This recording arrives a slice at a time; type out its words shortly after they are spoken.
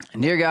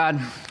Dear God,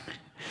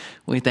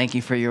 we thank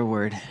you for your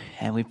word,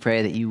 and we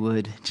pray that you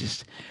would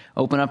just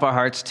open up our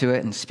hearts to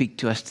it and speak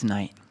to us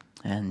tonight,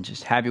 and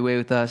just have your way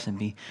with us and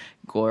be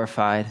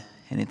glorified.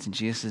 And it's in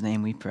Jesus'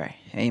 name we pray.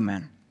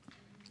 Amen.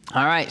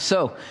 All right,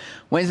 so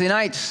Wednesday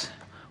nights,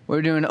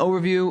 we're doing an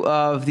overview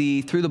of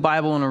the Through the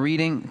Bible in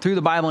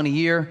a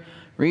Year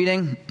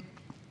reading.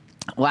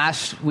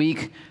 Last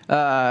week's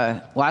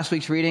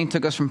reading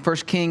took us from 1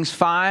 Kings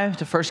 5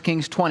 to 1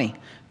 Kings 20.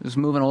 It was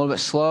moving a little bit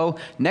slow.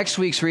 Next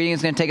week's reading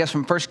is going to take us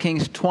from 1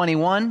 Kings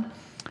 21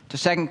 to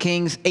 2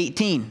 Kings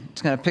 18.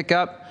 It's going to pick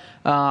up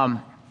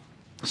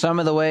some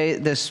of the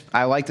way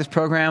I like this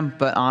program,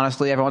 but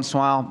honestly, every once in a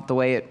while, the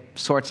way it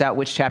sorts out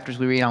which chapters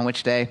we read on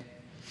which day,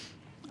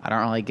 I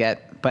don't really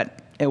get,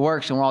 but it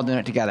works, and we're all doing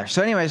it together.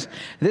 So anyways,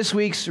 this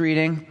week's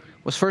reading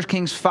was 1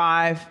 Kings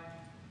 5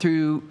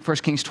 through 1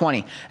 Kings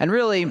 20. And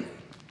really,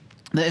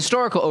 the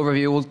historical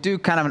overview, we'll do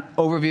kind of an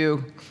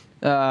overview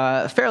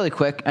fairly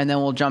quick, and then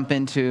we'll jump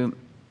into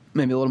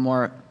maybe a little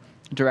more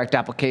direct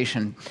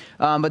application.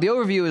 But the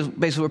overview is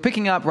basically we're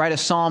picking up right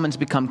as Solomon's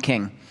become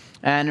king.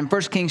 And in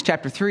 1 Kings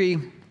chapter 3,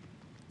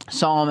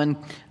 Solomon,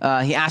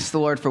 he asks the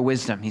Lord for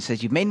wisdom. He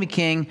says, "You've made me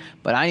king,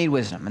 but I need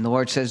wisdom." And the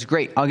Lord says,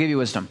 "Great, I'll give you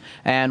wisdom.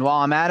 And while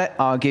I'm at it,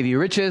 I'll give you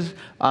riches.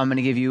 I'm going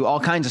to give you all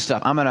kinds of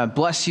stuff. I'm going to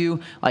bless you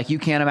like you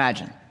can't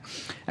imagine."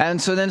 And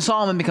so then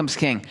Solomon becomes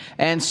king.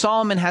 And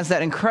Solomon has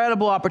that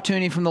incredible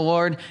opportunity from the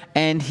Lord,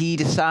 and he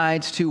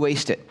decides to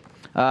waste it.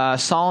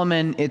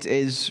 Solomon, it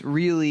is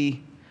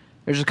really,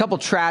 there's a couple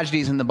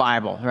tragedies in the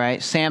Bible,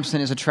 right?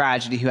 Samson is a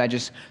tragedy who had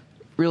just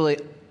really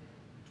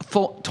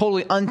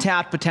totally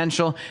untapped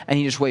potential, and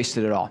he just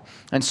wasted it all.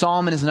 And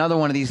Solomon is another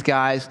one of these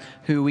guys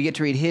who we get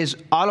to read his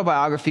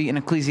autobiography in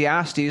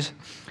Ecclesiastes,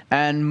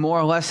 and more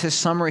or less his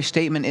summary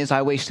statement is,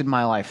 "I wasted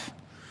my life."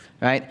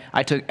 Right?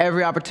 I took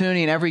every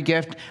opportunity and every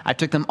gift. I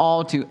took them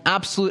all to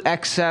absolute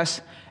excess,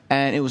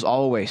 and it was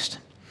all a waste.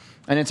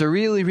 And it's a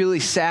really,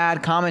 really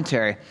sad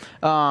commentary.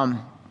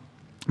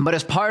 But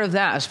as part of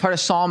that, as part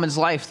of Solomon's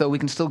life, though, we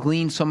can still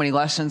glean so many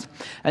lessons.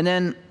 And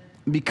then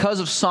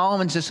because of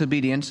Solomon's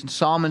disobedience and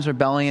Solomon's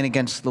rebellion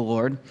against the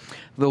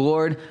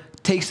Lord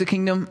takes the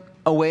kingdom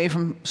away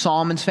from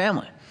Solomon's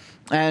family.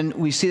 And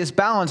we see this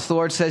balance. The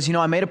Lord says,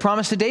 I made a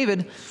promise to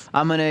David.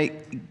 I'm going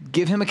to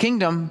give him a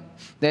kingdom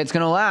that's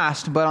going to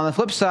last. But on the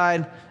flip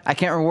side, I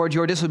can't reward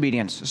your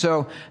disobedience.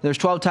 So there's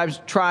 12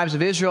 tribes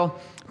of Israel.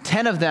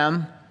 10 of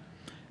them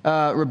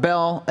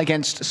rebel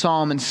against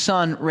Solomon's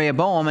son,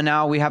 Rehoboam. And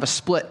now we have a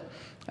split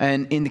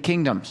in the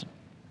kingdoms.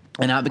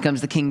 And now it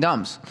becomes the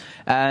kingdoms.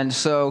 And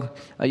so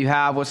you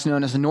have what's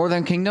known as the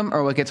northern kingdom,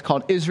 or what gets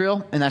called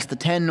Israel. And that's the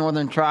 10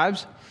 northern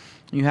tribes.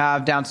 You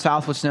have down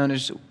south what's known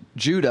as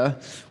Judah,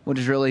 which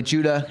is really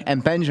Judah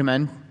and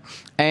Benjamin,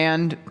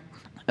 and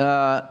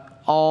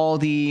all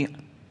the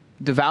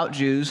devout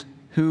Jews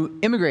who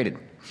immigrated.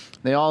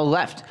 They all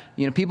left.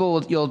 People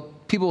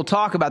will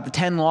talk about the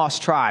 10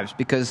 lost tribes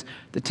because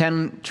the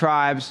 10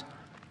 tribes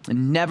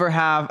never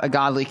have a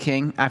godly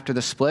king after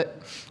the split,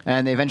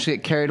 and they eventually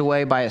get carried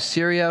away by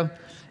Assyria,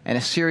 and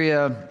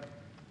Assyria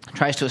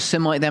tries to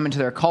assimilate them into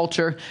their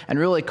culture, and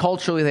really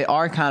culturally they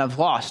are kind of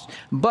lost.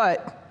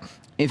 But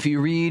if you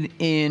read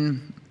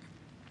in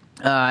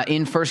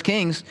 1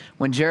 Kings,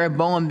 when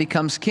Jeroboam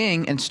becomes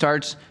king and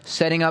starts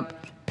setting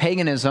up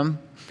paganism,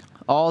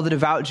 all the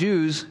devout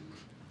Jews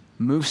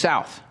move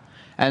south.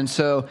 And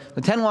so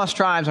the 10 lost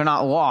tribes are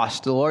not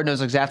lost. The Lord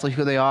knows exactly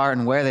who they are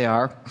and where they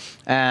are.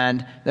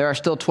 And there are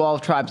still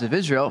 12 tribes of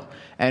Israel,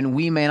 and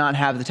we may not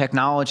have the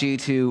technology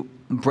to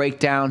break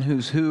down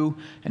who's who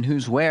and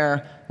who's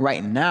where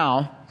right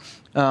now.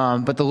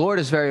 But the Lord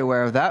is very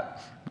aware of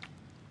that.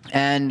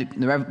 And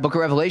the book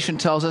of Revelation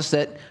tells us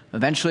that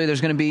eventually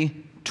there's going to be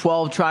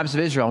 12 tribes of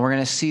Israel. We're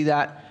going to see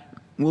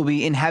that we'll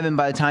be in heaven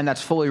by the time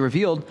that's fully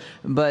revealed.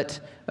 But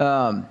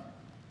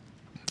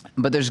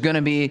there's going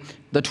to be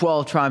the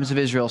 12 tribes of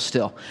Israel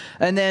still.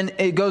 And then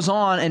it goes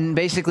on, and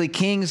basically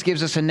Kings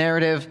gives us a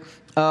narrative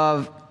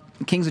of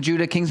kings of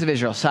Judah, kings of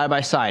Israel, side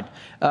by side.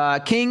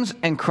 Kings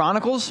and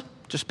Chronicles,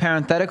 just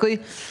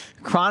parenthetically,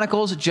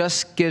 Chronicles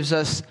just gives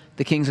us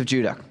the kings of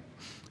Judah.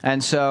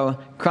 And so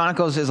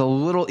Chronicles is a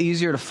little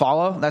easier to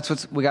follow.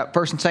 We got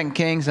 1st and 2nd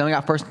Kings, then we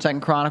got 1st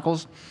and 2nd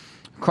Chronicles.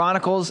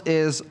 Chronicles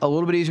is a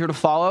little bit easier to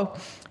follow.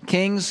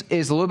 Kings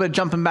is a little bit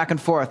jumping back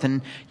and forth.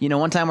 And,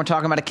 one time we're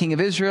talking about a king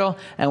of Israel,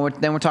 and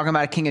then we're talking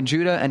about a king of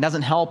Judah. And it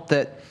doesn't help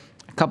that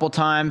a couple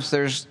times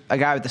there's a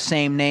guy with the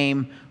same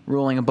name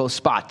ruling in both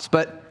spots.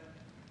 But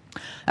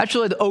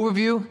actually the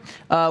overview,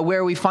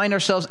 where we find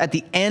ourselves at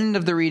the end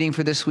of the reading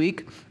for this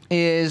week,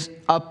 is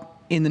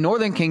up in the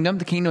northern kingdom,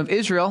 the kingdom of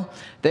Israel.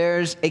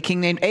 There's a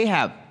king named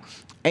Ahab.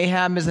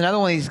 Ahab is another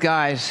one of these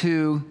guys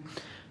who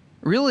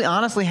really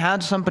honestly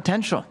had some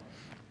potential.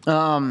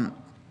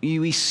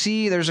 We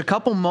see there's a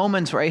couple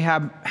moments where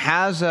Ahab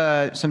has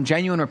some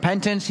genuine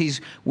repentance. He's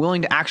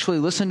willing to actually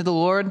listen to the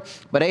Lord.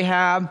 But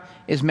Ahab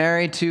is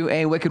married to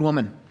a wicked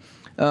woman.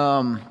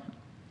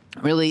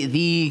 Really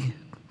the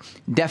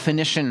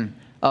definition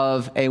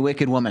of a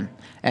wicked woman.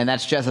 And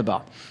that's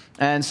Jezebel.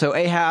 And so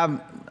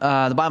Ahab,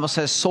 the Bible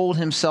says, sold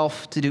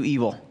himself to do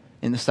evil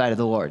in the sight of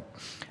the Lord.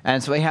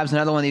 And so Ahab's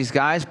another one of these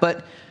guys. But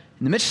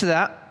in the midst of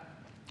that,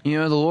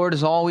 the Lord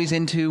is always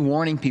into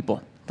warning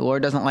people. The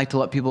Lord doesn't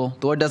let people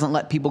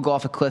go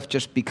off a cliff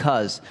just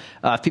because.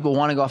 If people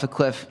want to go off a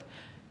cliff,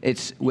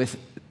 it's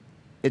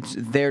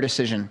their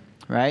decision,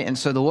 right? And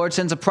so the Lord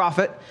sends a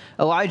prophet,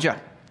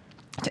 Elijah,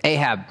 to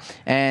Ahab.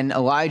 And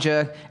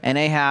Elijah and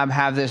Ahab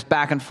have this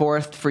back and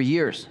forth for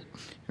years,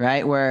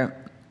 right?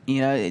 Where,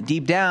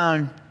 deep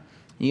down,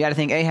 you got to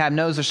think Ahab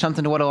knows there's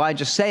something to what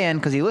Elijah's saying,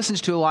 because he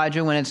listens to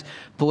Elijah when it's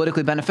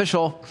politically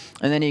beneficial,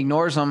 and then he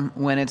ignores him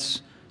when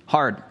it's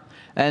hard.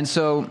 And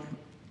so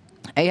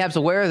Ahab's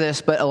aware of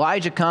this, but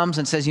Elijah comes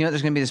and says,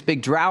 there's going to be this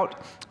big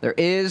drought. There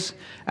is.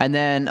 And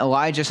then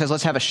Elijah says,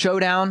 let's have a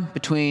showdown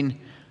between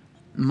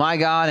my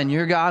God and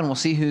your God, and we'll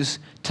see who's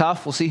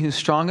tough. We'll see who's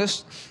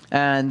strongest.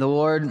 And the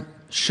Lord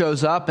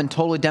shows up and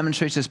totally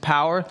demonstrates his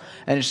power.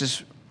 And it's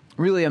this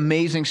really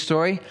amazing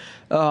story.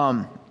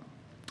 But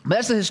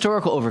that's the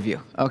historical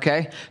overview,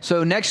 okay?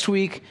 So next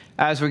week,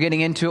 as we're getting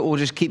into it, we'll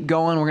just keep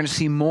going. We're going to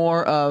see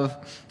more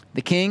of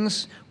the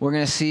kings. We're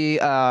going to see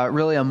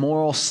really a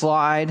moral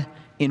slide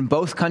in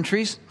both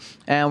countries.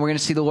 And we're going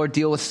to see the Lord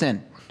deal with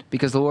sin,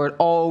 because the Lord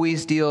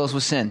always deals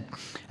with sin.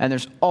 And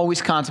there's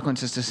always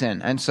consequences to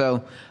sin. And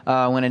so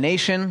when a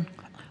nation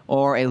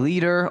or a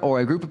leader or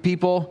a group of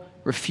people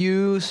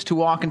refuse to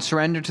walk and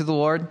surrender to the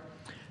Lord,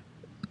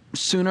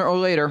 sooner or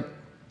later,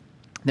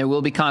 there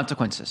will be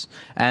consequences.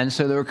 And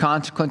so there were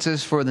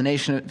consequences for the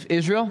nation of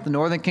Israel, the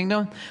northern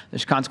kingdom.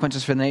 There's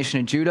consequences for the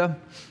nation of Judah.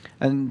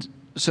 And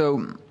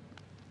so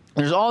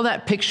there's all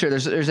that picture.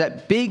 There's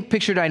that big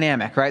picture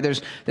dynamic, right?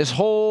 There's this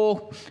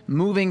whole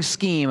moving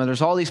scheme. And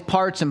there's all these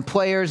parts and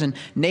players and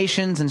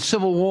nations and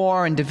civil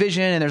war and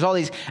division. And there's all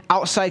these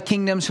outside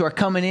kingdoms who are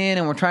coming in,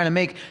 and we're trying to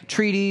make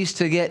treaties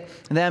to get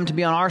them to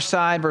be on our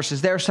side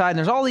versus their side. And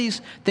there's all these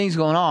things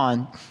going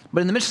on.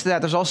 But in the midst of that,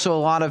 there's also a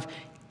lot of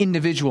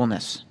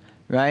individualness,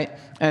 right?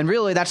 And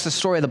really, that's the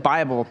story of the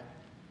Bible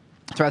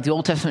throughout the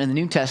Old Testament and the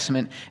New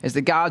Testament, is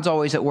that God's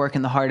always at work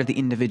in the heart of the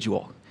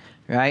individual,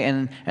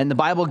 right? And the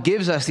Bible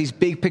gives us these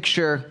big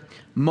picture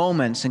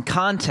moments and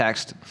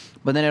context,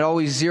 but then it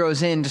always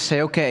zeroes in to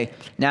say, okay,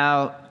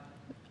 now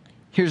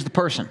here's the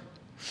person,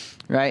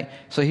 right?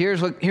 So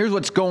here's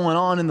what's going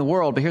on in the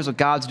world, but here's what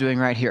God's doing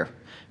right here,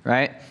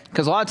 right?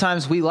 Because a lot of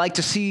times we like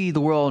to see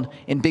the world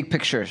in big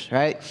pictures,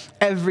 right?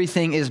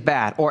 Everything is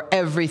bad or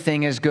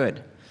everything is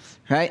good,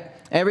 right?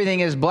 Everything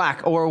is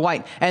black or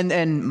white.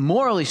 And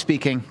morally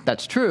speaking,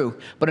 that's true.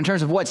 But in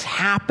terms of what's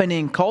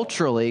happening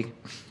culturally,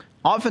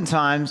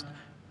 oftentimes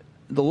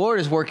the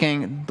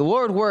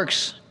Lord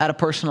works at a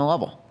personal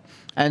level.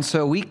 And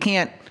so we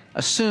can't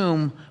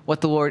assume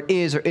what the Lord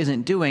is or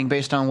isn't doing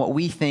based on what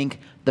we think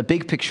the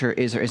big picture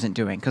is or isn't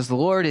doing. Because the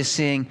Lord is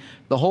seeing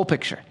the whole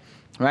picture,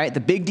 right? The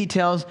big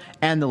details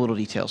and the little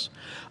details.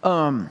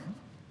 But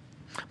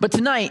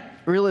tonight,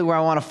 really where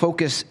I want to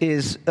focus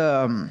is,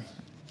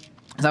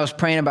 as I was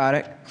praying about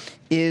it,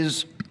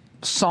 is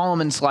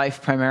Solomon's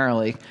life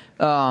primarily.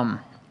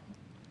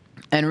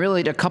 And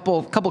really a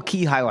couple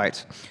key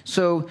highlights.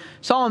 So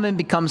Solomon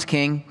becomes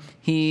king.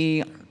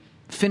 He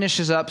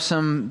finishes up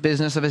some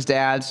business of his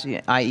dad's,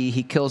 i.e.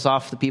 he kills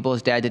off the people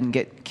his dad didn't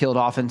get killed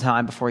off in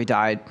time before he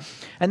died.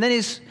 And then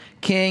he's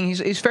king.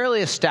 He's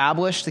fairly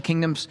established. The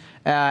kingdom's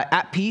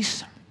at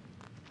peace.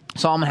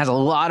 Solomon has a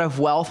lot of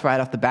wealth right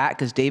off the bat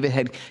because David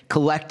had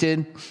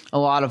collected a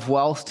lot of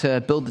wealth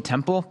to build the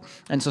temple.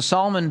 And so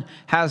Solomon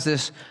has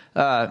this,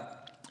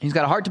 he's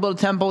got a heart to build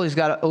a temple. He's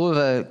got a little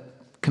of a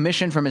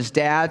commission from his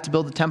dad to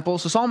build the temple.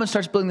 So Solomon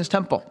starts building this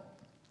temple.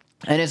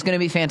 And it's going to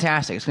be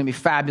fantastic. It's going to be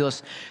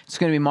fabulous. It's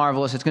going to be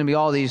marvelous. It's going to be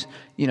all these,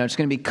 it's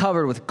going to be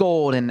covered with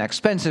gold and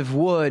expensive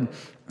wood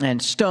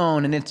and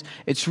stone. And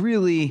it's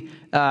really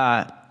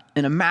an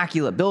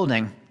immaculate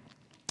building.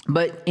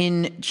 But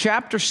in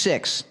chapter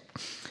 6,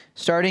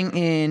 starting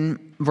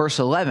in verse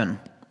 11,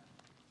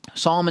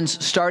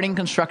 Solomon's starting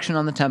construction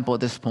on the temple at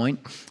this point.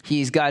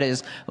 He's got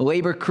his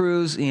labor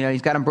crews,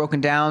 he's got them broken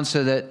down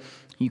so that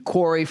you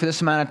quarry for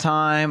this amount of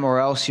time, or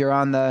else you're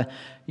on the,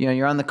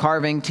 you're on the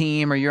carving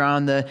team, or you're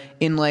on the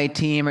inlay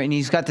team, and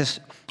he's got this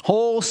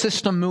whole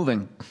system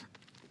moving.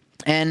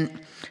 And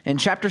in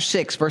chapter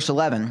 6, verse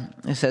 11,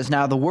 it says,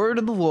 "Now the word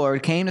of the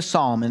Lord came to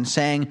Solomon,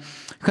 saying,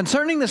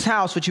 concerning this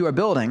house which you are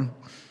building,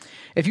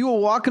 if you will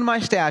walk in my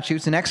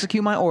statutes and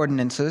execute my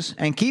ordinances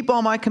and keep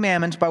all my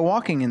commandments by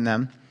walking in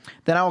them,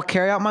 then I will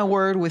carry out my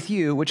word with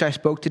you, which I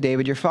spoke to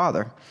David your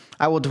father.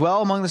 I will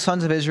dwell among the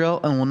sons of Israel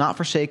and will not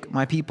forsake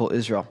my people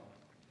Israel."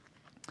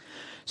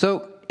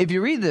 So if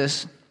you read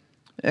this,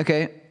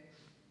 okay,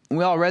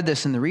 we all read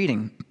this in the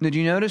reading. Did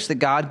you notice that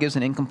God gives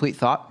an incomplete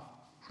thought?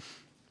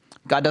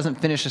 God doesn't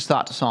finish his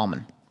thought to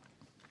Solomon.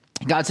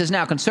 God says,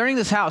 "Now concerning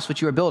this house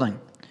which you are building,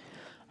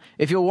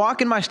 if you'll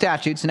walk in my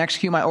statutes and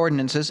execute my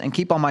ordinances and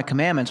keep all my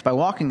commandments by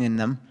walking in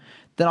them,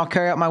 then I'll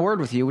carry out my word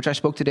with you, which I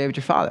spoke to David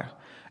your father."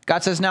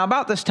 God says, now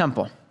about this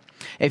temple,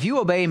 if you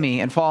obey me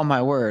and follow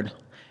my word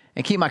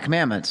and keep my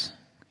commandments,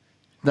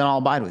 then I'll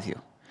abide with you,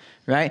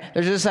 right?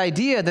 There's this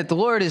idea that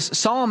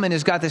Solomon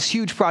has got this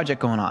huge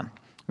project going on,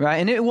 right?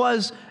 And it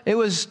was,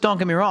 don't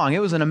get me wrong, it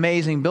was an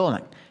amazing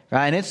building,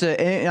 right?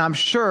 And I'm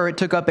sure it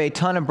took up a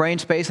ton of brain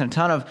space and a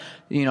ton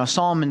of,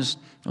 Solomon's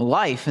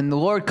life. And the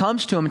Lord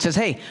comes to him and says,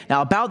 hey,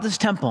 now about this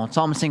temple. And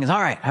Solomon's saying, all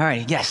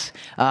right, yes.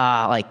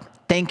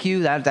 Thank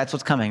you. That's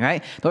what's coming,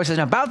 right? The Lord says,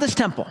 now about this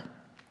temple,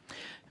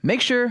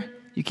 make sure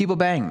you keep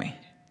obeying me,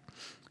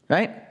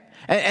 right?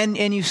 And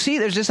you see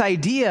there's this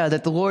idea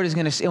that the Lord is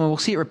going to, and we'll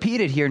see it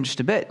repeated here in just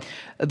a bit.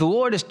 The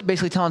Lord is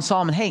basically telling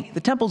Solomon, hey, the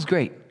temple's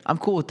great. I'm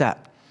cool with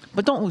that.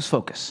 But don't lose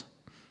focus,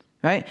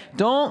 right?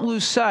 Don't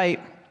lose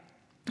sight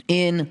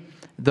in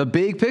the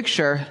big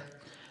picture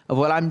of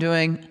what I'm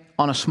doing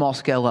on a small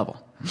scale level,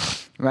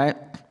 right?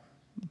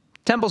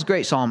 Temple's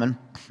great, Solomon.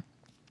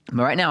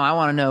 But right now I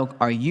want to know,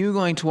 are you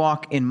going to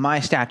walk in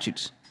my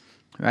statutes,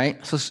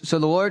 right? So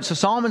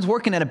Solomon's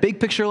working at a big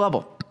picture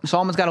level.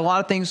 Solomon's got a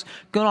lot of things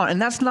going on,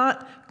 and that's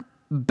not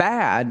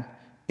bad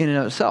in and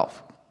of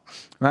itself,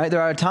 right?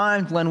 There are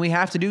times when we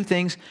have to do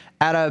things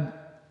at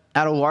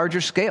a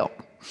larger scale,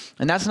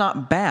 and that's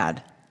not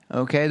bad.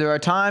 Okay, there are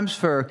times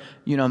for,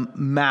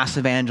 mass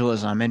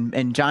evangelism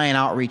and giant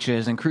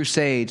outreaches and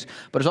crusades,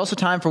 but there's also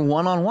time for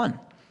one-on-one.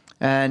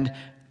 And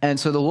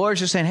so the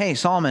Lord's just saying, hey,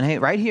 Solomon, hey,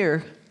 right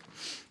here,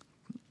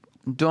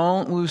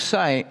 don't lose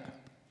sight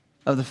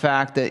of the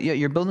fact that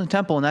you're building a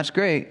temple and that's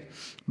great,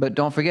 but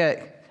don't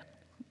forget,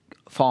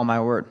 follow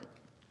my word.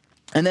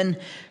 And then,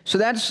 so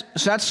that's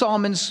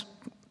Solomon's,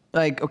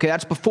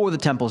 that's before the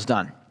temple's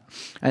done.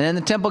 And then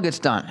the temple gets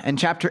done. In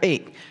chapter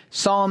 8,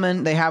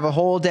 Solomon, they have a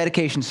whole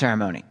dedication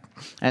ceremony.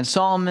 And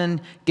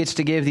Solomon gets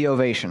to give the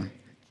ovation.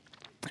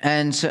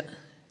 And so,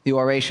 the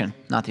oration,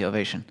 not the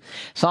ovation.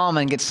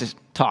 Solomon gets to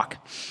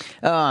talk.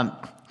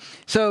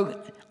 So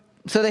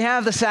they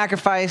have the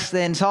sacrifice.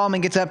 Then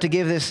Solomon gets up to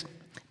give this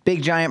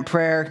big giant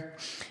prayer.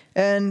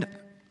 And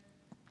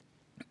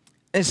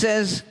it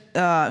says,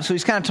 so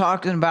he's kind of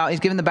talking about, he's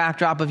giving the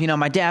backdrop of,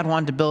 my dad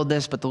wanted to build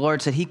this, but the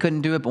Lord said he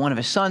couldn't do it, but one of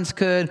his sons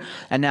could.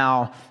 And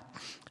now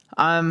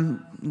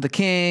I'm the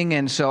king,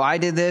 and so I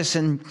did this.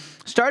 And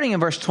starting in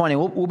verse 20,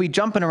 we'll be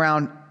jumping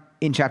around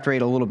in chapter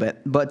 8 a little bit.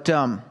 But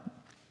in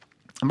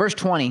verse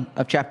 20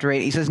 of chapter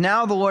 8, he says,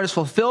 now the Lord has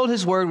fulfilled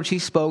his word which he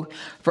spoke,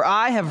 for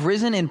I have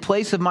risen in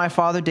place of my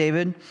father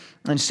David,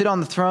 and sit on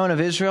the throne of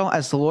Israel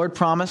as the Lord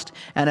promised,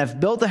 and have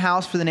built a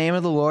house for the name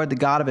of the Lord, the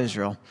God of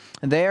Israel.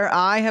 And there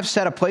I have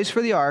set a place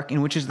for the ark,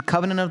 in which is the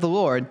covenant of the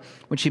Lord,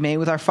 which he made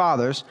with our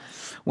fathers,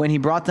 when he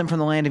brought them from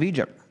the land of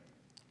Egypt.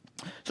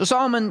 So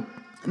Solomon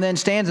then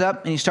stands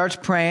up and he starts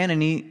praying,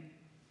 and he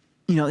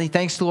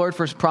thanks the Lord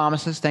for his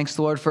promises, thanks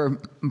the Lord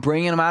for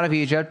bringing them out of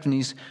Egypt, and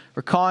he's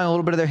recalling a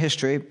little bit of their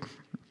history.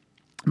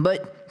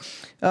 But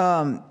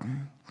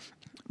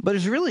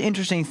there's a really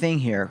interesting thing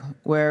here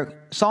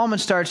where Solomon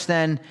starts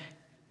then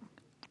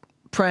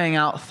praying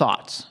out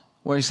thoughts,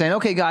 where he's saying,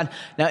 okay, God,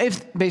 now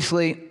if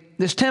basically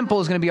this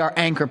temple is going to be our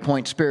anchor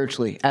point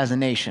spiritually as a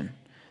nation,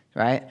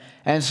 right?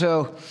 And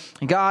so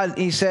God,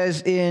 he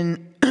says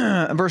in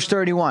verse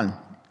 31,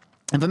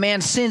 if a man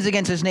sins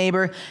against his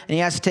neighbor and he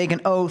has to take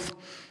an oath,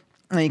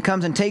 and he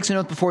comes and takes an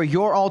oath before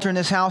your altar in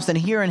this house, then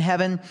hear in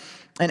heaven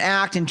and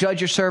act and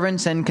judge your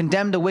servants and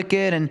condemn the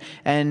wicked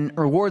and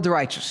reward the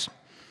righteous.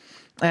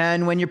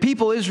 And when your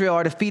people Israel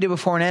are defeated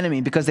before an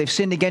enemy because they've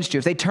sinned against you,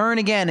 if they turn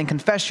again and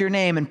confess your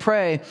name and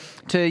pray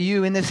to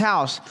you in this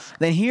house,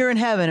 then hear in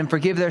heaven and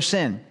forgive their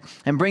sin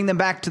and bring them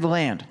back to the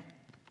land.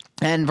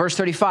 And verse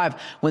 35,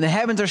 when the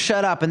heavens are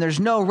shut up and there's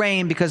no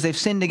rain because they've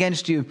sinned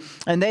against you,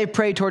 and they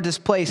pray toward this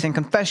place and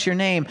confess your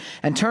name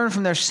and turn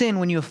from their sin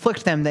when you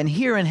afflict them, then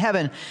hear in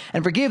heaven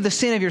and forgive the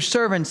sin of your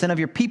servants and of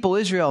your people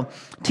Israel.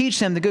 Teach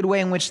them the good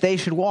way in which they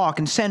should walk,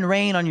 and send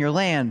rain on your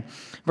land.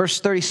 Verse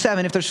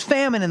 37, if there's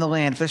famine in the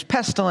land, if there's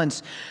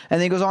pestilence, and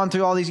then he goes on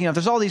through all these, if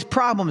there's all these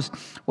problems,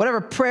 whatever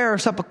prayer or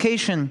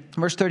supplication,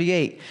 verse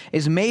 38,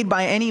 is made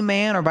by any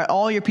man or by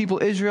all your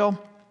people Israel,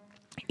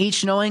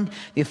 each knowing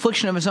the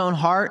affliction of his own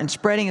heart and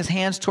spreading his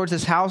hands towards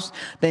his house,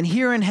 then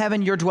hear in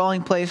heaven your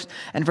dwelling place,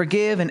 and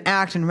forgive and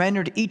act and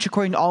render to each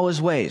according to all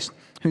his ways,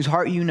 whose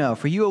heart you know.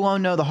 For you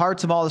alone know the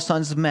hearts of all the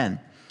sons of men.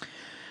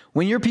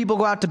 When your people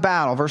go out to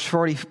battle, verse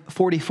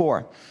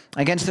 44,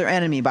 against their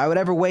enemy, by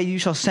whatever way you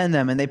shall send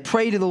them, and they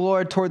pray to the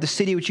Lord toward the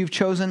city which you've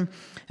chosen,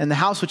 and the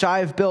house which I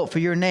have built for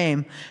your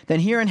name, then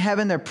hear in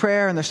heaven their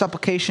prayer and their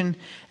supplication,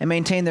 and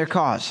maintain their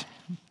cause.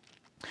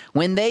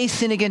 When they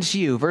sin against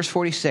you, verse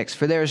 46,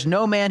 for there is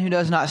no man who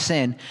does not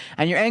sin,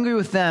 and you're angry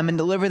with them and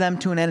deliver them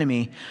to an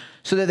enemy,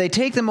 so that they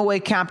take them away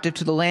captive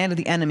to the land of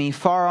the enemy,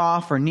 far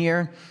off or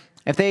near.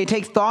 If they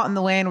take thought in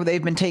the land where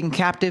they've been taken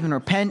captive and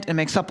repent and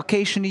make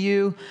supplication to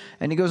you,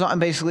 and he goes on and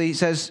basically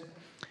says,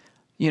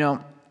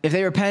 if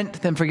they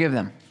repent, then forgive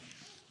them.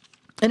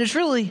 And it's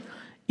really,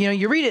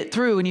 you read it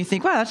through and you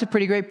think, wow, that's a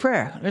pretty great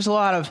prayer. There's a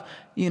lot of,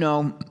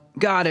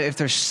 God, if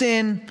there's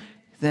sin,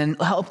 then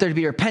help there to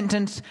be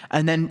repentance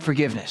and then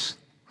forgiveness.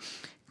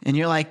 And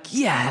you're like,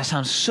 yeah, that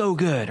sounds so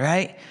good,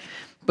 right?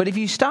 But if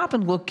you stop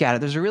and look at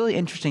it, there's a really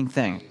interesting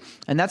thing.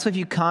 And that's if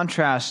you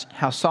contrast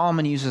how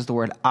Solomon uses the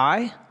word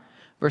I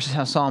versus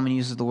how Solomon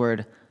uses the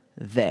word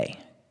they.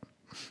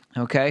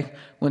 Okay?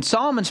 When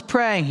Solomon's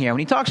praying here, when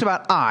he talks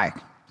about I,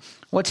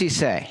 what's he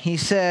say? He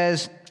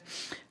says,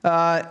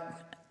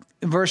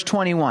 verse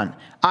 21,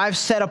 I've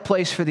set a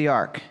place for the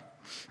ark.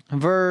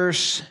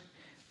 Verse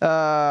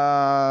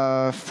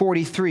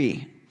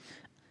 43,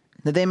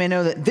 that they may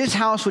know that this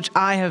house which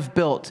I have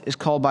built is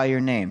called by your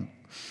name.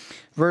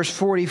 Verse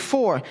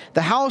 44,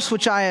 the house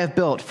which I have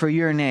built for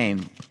your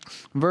name.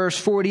 Verse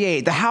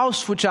 48, the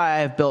house which I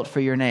have built for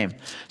your name.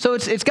 So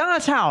it's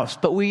God's house,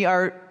 but we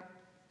are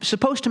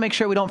supposed to make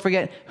sure we don't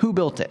forget who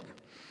built it,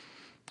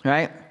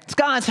 right? It's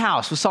God's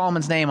house with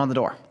Solomon's name on the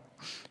door,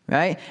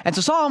 right? And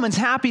so Solomon's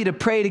happy to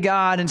pray to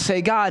God and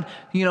say, God,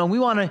 we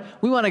want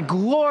to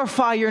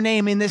glorify your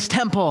name in this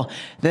temple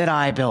that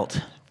I built,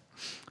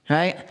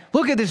 right?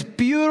 Look at this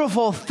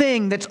beautiful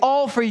thing that's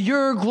all for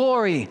your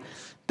glory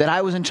that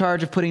I was in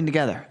charge of putting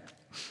together,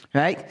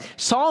 right?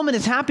 Solomon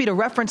is happy to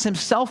reference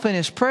himself in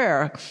his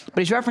prayer, but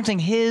he's referencing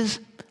his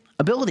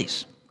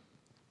abilities.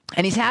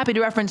 And he's happy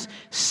to reference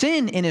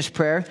sin in his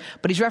prayer,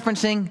 but he's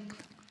referencing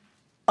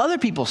other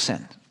people's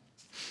sin,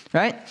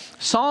 right?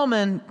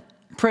 Solomon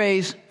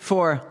prays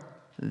for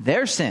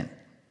their sin,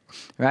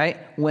 right?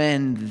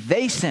 When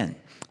they sin,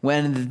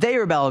 when they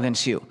rebel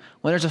against you,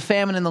 when there's a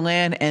famine in the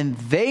land and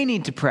they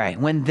need to pray,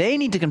 when they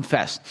need to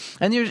confess.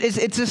 And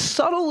it's a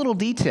subtle little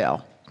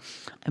detail,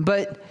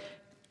 but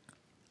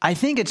I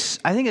think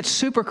it's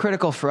super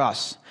critical for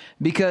us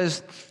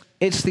because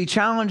it's the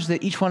challenge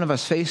that each one of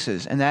us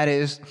faces, and that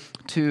is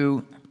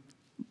to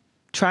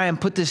try and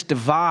put this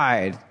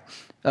divide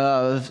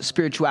of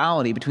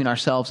spirituality between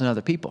ourselves and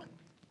other people,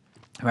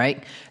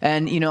 right?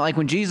 And, like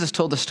when Jesus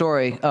told the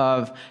story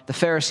of the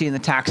Pharisee and the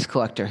tax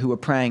collector who were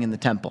praying in the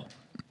temple,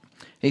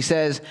 he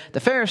says the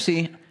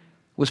Pharisee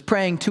was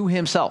praying to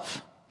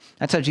himself.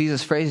 That's how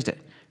Jesus phrased it,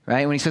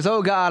 right? When he says,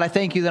 oh God, I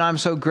thank you that I'm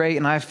so great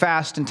and I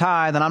fast and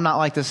tithe and I'm not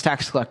like this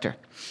tax collector.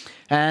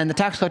 And the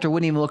tax collector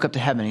wouldn't even look up to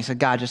heaven. He said,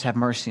 God, just have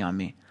mercy on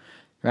me,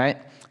 right?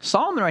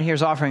 Solomon right here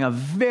is offering a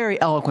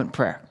very eloquent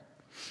prayer.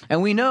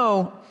 And we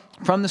know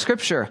from the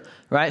scripture,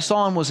 right,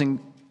 Solomon was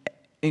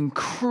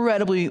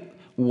incredibly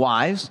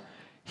wise.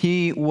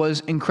 He was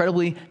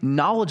incredibly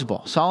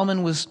knowledgeable.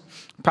 Solomon was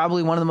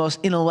probably one of the most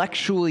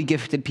intellectually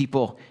gifted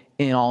people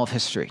in all of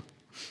history.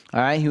 All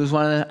right, he was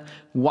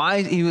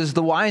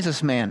the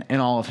wisest man in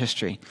all of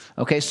history.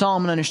 Okay,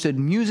 Solomon understood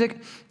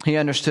music, he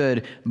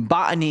understood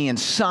botany and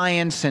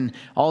science and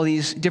all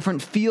these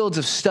different fields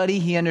of study.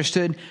 He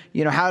understood,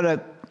 how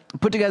to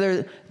put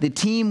together the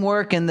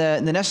teamwork and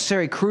the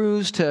necessary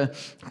crews to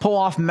pull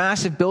off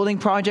massive building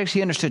projects.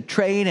 He understood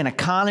trade and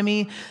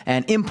economy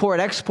and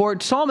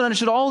import-export. Solomon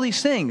understood all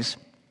these things.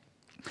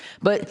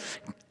 But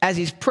as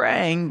he's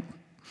praying,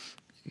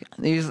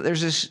 there's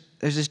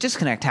this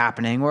disconnect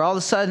happening where all of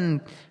a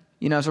sudden,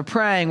 as we're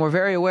praying, we're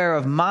very aware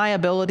of my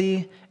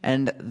ability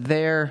and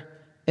their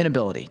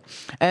inability.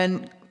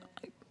 And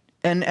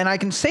I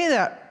can say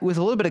that with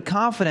a little bit of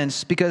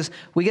confidence because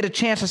we get a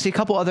chance to see a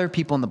couple other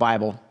people in the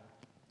Bible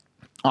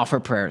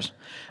offer prayers.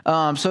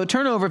 So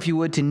turn over, if you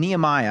would, to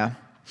Nehemiah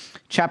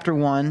chapter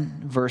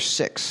 1, verse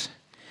 6.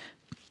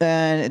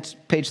 And it's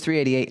page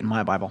 388 in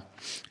my Bible,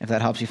 if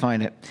that helps you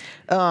find it.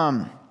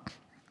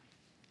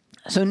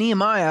 So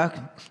Nehemiah,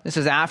 this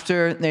is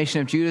after the nation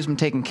of Judah has been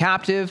taken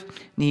captive.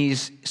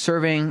 He's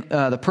serving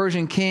the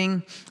Persian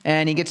king,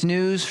 and he gets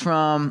news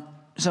from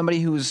somebody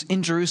who's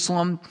in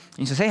Jerusalem. And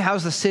he says, hey,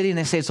 how's the city? And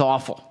they say it's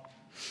awful,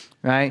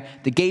 right?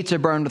 The gates are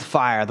burned with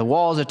fire. The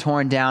walls are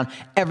torn down.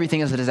 Everything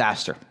is a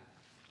disaster.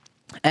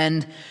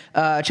 And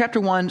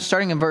chapter 1,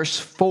 starting in verse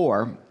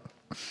 4,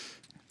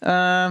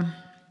 starting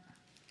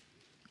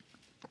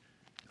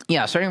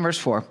in verse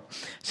 4,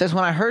 says,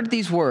 when I heard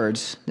these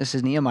words, this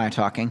is Nehemiah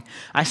talking,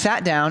 I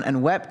sat down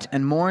and wept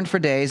and mourned for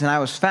days, and I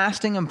was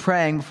fasting and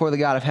praying before the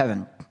God of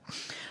heaven.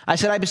 I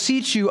said, I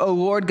beseech you, O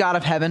Lord God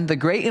of heaven, the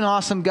great and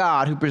awesome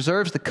God who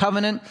preserves the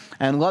covenant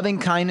and loving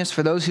kindness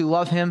for those who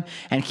love him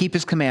and keep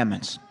his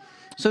commandments.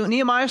 So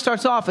Nehemiah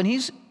starts off, and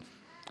he's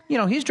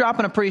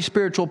dropping a pretty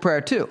spiritual prayer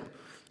too.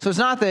 So it's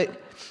not that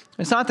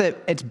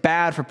it's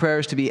bad for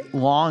prayers to be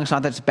long. It's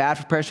not that it's bad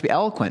for prayers to be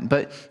eloquent.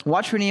 But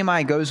watch where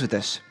Nehemiah goes with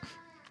this.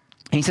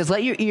 And he says,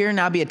 let your ear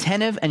now be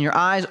attentive and your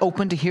eyes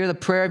open to hear the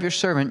prayer of your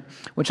servant,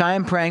 which I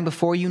am praying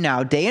before you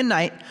now, day and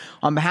night,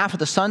 on behalf of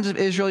the sons of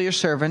Israel, your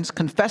servants,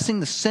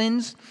 confessing the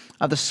sins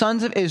of the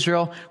sons of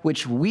Israel,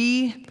 which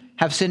we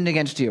have sinned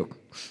against you.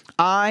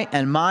 I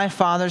and my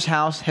father's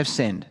house have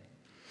sinned.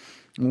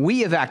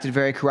 We have acted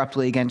very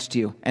corruptly against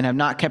you and have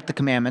not kept the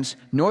commandments,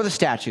 nor the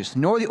statutes,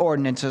 nor the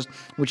ordinances,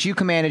 which you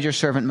commanded your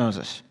servant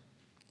Moses.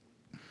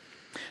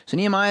 So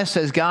Nehemiah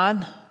says,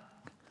 God,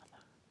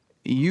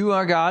 you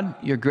are God,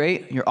 you're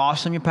great, you're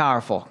awesome, you're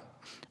powerful,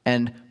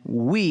 and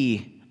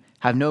we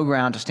have no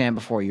ground to stand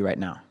before you right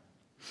now,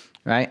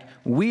 right?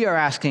 We are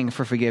asking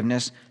for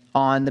forgiveness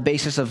on the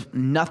basis of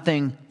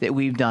nothing that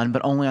we've done,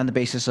 but only on the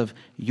basis of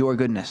your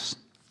goodness,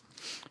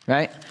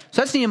 right?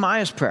 So that's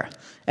Nehemiah's prayer.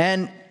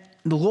 And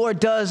the Lord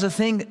does a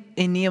thing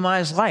in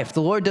Nehemiah's life.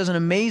 The Lord does an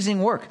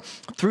amazing work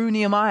through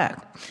Nehemiah.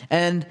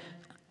 And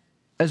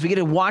as we get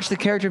to watch the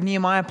character of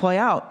Nehemiah play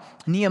out,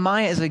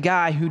 Nehemiah is a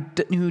guy who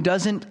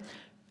doesn't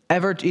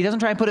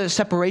try and put a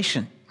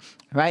separation,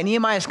 right?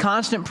 Nehemiah's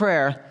constant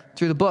prayer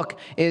through the book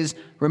is,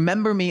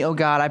 remember me, O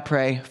God, I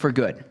pray, for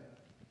good.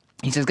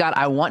 He says, God,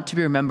 I want to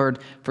be remembered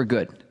for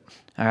good,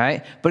 all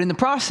right? But in the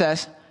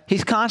process,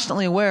 he's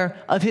constantly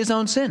aware of his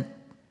own sin.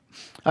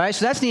 All right,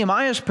 so that's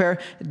Nehemiah's prayer.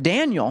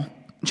 Daniel,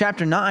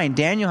 chapter 9,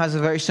 Daniel has a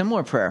very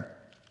similar prayer.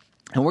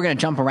 And we're going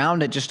to jump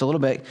around it just a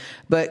little bit.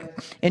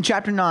 But in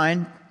chapter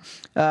 9,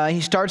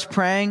 he starts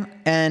praying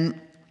and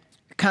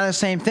kind of the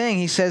same thing.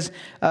 He says,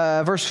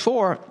 verse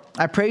 4,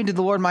 I prayed to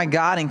the Lord my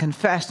God and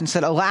confessed and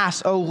said,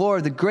 alas, O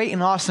Lord, the great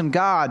and awesome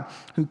God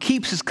who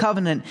keeps his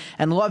covenant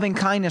and loving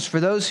kindness for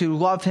those who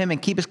love him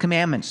and keep his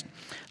commandments.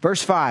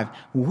 Verse 5,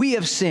 we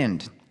have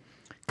sinned,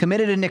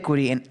 committed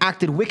iniquity, and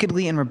acted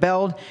wickedly and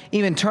rebelled,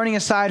 even turning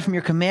aside from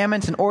your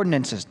commandments and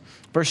ordinances.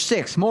 Verse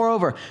 6,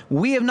 moreover,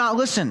 we have not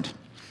listened.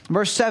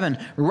 Verse 7,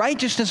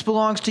 righteousness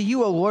belongs to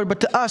you, O Lord,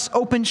 but to us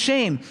open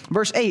shame.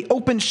 Verse 8,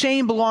 open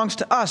shame belongs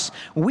to us.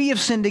 We have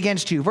sinned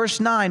against you. Verse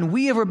 9,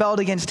 we have rebelled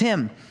against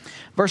him.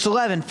 Verse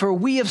 11, for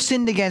we have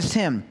sinned against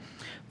him.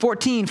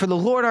 14, for the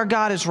Lord our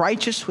God is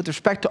righteous with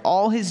respect to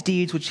all his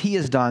deeds which he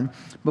has done,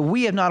 but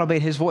we have not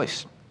obeyed his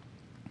voice.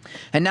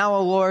 And now,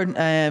 O Lord,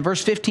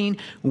 verse 15,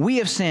 we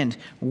have sinned.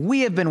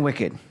 We have been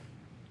wicked.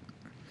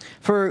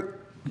 And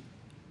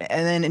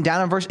then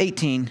down in verse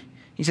 18,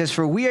 he says,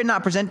 for we are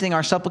not presenting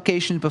our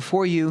supplications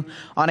before you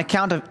on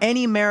account of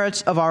any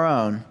merits of our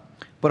own,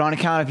 but on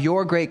account of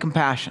your great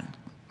compassion.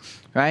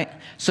 Right?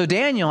 So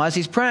Daniel, as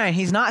he's praying,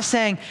 he's not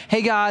saying,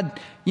 hey, God,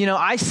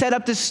 I set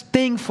up this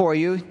thing for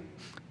you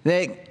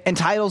that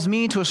entitles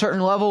me to a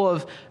certain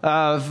level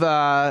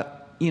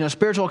of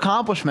spiritual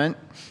accomplishment.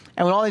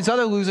 And when all these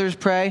other losers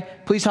pray,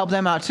 please help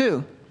them out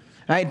too.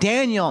 Right?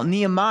 Daniel,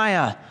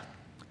 Nehemiah,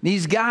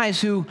 these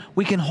guys who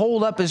we can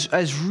hold up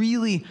as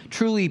really,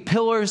 truly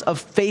pillars of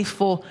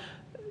faithful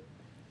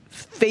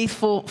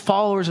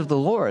followers of the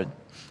Lord.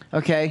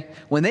 Okay?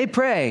 When they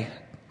pray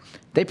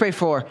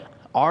for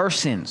our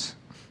sins.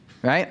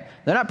 Right?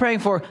 They're not praying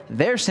for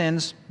their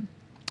sins.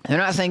 They're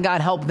not saying,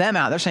 God, help them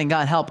out. They're saying,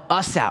 God, help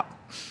us out.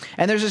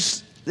 And there's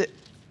this,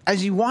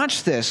 as you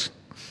watch this,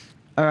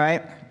 all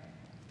right,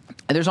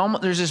 there's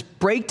this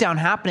breakdown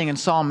happening in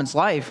Solomon's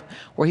life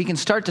where he can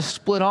start to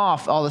split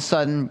off all of a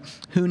sudden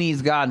who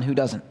needs God and who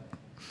doesn't.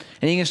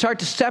 And he can start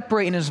to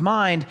separate in his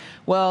mind,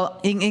 well,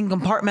 he can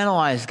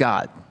compartmentalize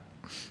God,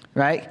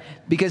 right?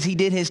 Because he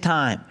did his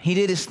time. He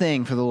did his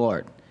thing for the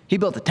Lord. He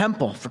built the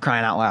temple, for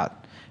crying out loud,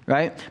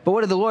 right? But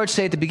what did the Lord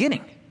say at the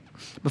beginning?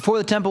 Before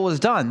the temple was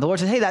done, the Lord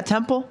said, hey, that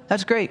temple,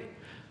 that's great.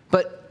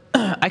 But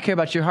I care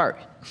about your heart.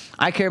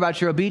 I care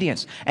about your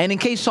obedience. And in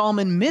case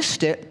Solomon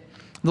missed it,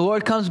 the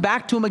Lord comes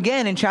back to him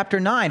again in chapter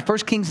 9, 1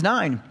 Kings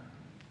 9.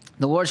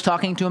 The Lord's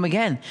talking to him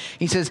again.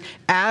 He says,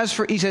 I've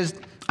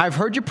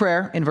heard your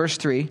prayer in verse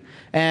 3,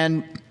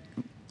 and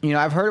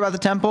I've heard about the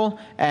temple,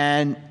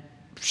 and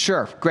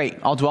sure, great,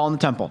 I'll dwell in the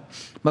temple.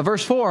 But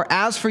verse 4,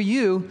 as for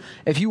you,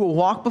 if you will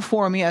walk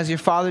before me as your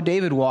father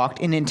David walked,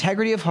 in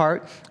integrity of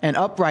heart and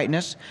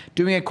uprightness,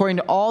 doing according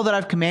to all that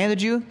I've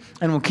commanded you,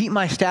 and will keep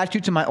my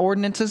statutes and my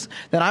ordinances,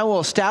 then I will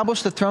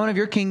establish the throne of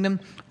your kingdom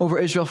over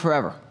Israel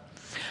forever.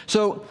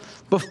 So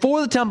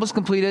before the temple is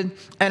completed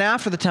and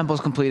after the temple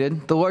is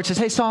completed, the Lord says,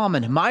 hey,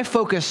 Solomon, my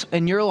focus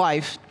in your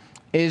life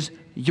is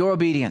your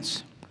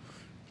obedience,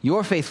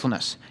 your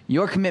faithfulness,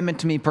 your commitment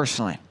to me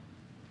personally.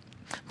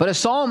 But as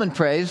Solomon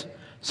prays,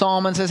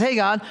 Solomon says, hey,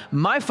 God,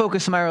 my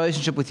focus in my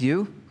relationship with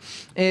you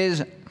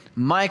is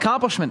my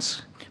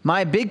accomplishments,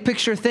 my big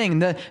picture thing,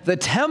 the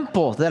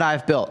temple that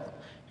I've built,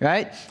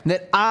 right?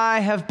 That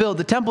I have built,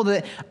 the temple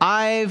that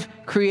I've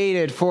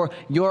created for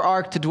your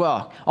ark to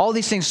dwell. All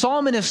these things.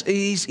 Solomon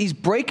he's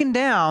breaking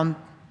down,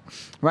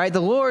 right?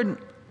 The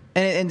Lord,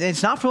 and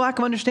it's not for lack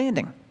of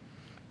understanding,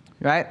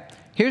 right?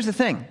 Here's the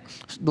thing.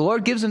 The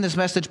Lord gives him this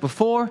message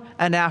before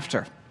and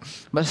after.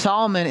 But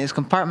Solomon is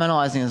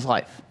compartmentalizing his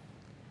life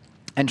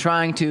and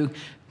trying to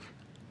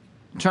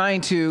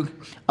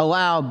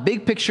allow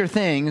big picture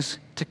things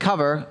to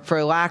cover for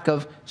a lack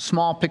of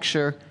small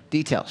picture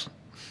details,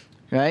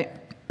 right?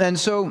 And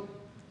so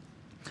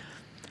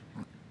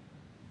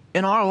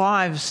in our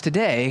lives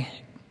today,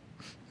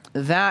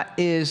 that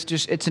is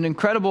it's an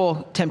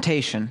incredible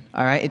temptation,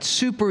 all right? It's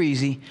super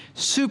easy,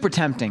 super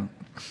tempting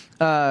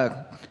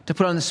to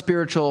put on the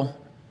spiritual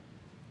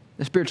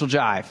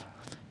jive,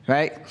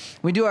 right?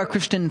 We do our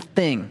Christian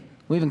thing.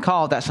 We even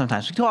call it that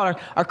sometimes. We call it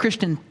our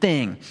Christian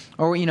thing.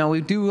 Or,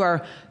 we do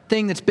our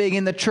thing that's big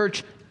in the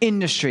church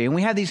industry. And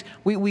we have these,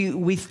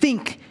 we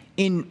think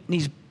in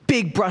these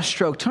big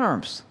brushstroke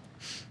terms.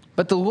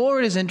 But the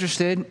Lord is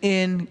interested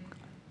in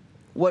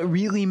what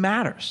really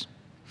matters,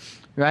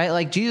 right?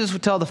 Like Jesus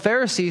would tell the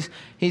Pharisees,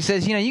 he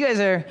says, you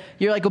guys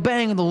you're like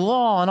obeying the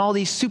law and all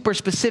these super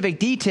specific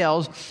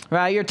details,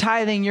 right? You're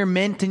tithing your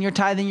mint and you're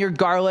tithing your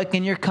garlic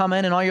and your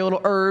cumin and all your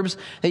little herbs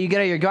that you get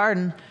out of your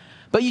garden.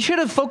 But you should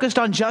have focused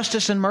on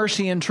justice and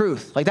mercy and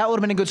truth. Like that would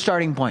have been a good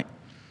starting point,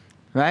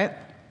 right?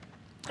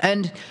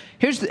 And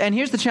here's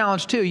the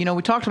challenge too.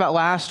 We talked about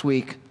last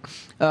week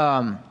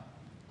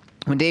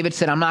when David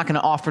said, I'm not going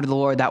to offer to the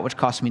Lord that which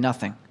costs me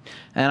nothing.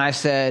 And I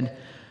said,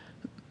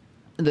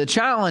 the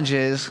challenge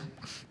is,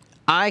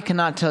 I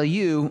cannot tell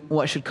you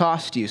what should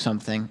cost you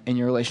something in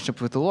your relationship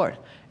with the Lord.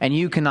 And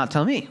you cannot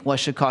tell me what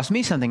should cost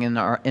me something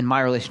in my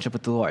relationship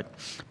with the Lord.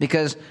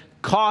 Because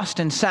cost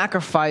and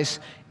sacrifice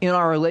in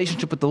our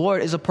relationship with the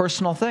Lord is a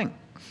personal thing,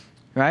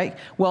 right?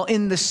 Well,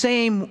 in the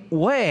same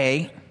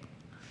way,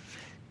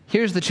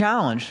 here's the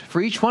challenge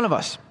for each one of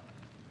us,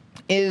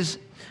 is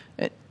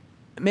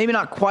maybe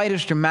not quite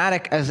as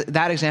dramatic as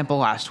that example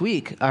last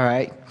week, all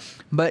right?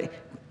 But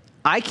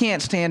I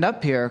can't stand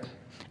up here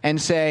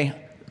and say,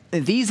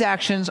 these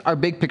actions are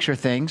big picture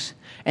things,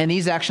 and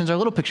these actions are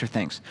little picture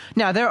things.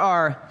 Now, there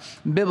are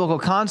biblical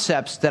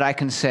concepts that I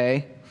can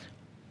say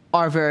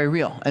are very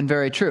real and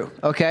very true,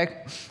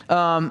 okay?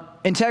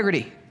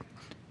 Integrity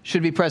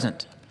should be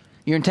present.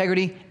 Your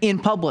integrity in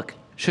public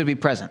should be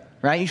present,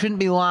 right? You shouldn't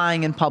be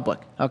lying in public,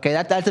 okay?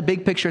 That's a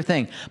big picture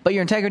thing. But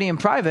your integrity in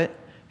private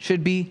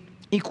should be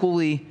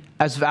equally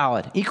as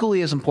valid,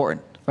 equally as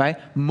important, right?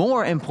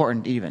 More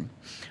important even.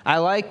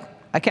 I'm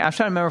trying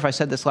to remember if I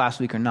said this last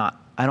week or not.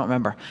 I don't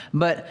remember.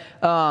 But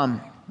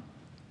Paul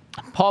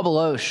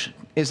Baloche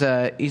he's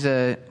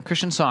a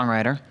Christian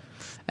songwriter,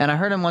 and I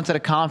heard him once at a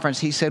conference.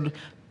 He said,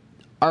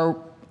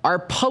 our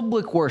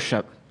public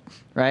worship,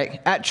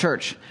 right, at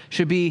church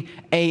should be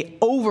a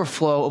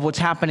overflow of what's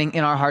happening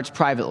in our hearts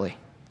privately,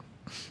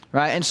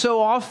 right? And so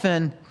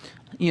often,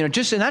 and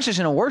that's just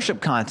in a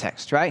worship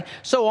context, right?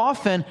 So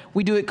often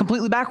we do it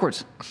completely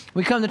backwards.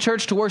 We come to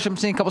church to worship,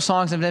 sing a couple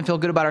songs, and then feel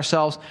good about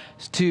ourselves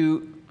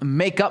to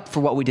make up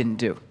for what we didn't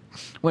do.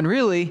 When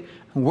really,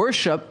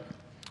 worship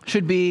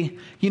should be,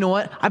 you know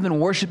what? I've been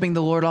worshiping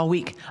the Lord all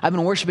week. I've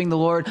been worshiping the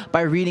Lord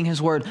by reading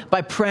his word,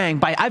 by praying,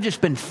 I've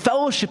just been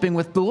fellowshipping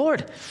with the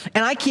Lord.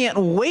 And I can't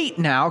wait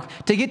now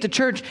to get to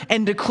church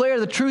and declare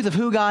the truth of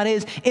who God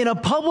is in a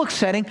public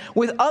setting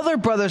with other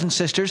brothers and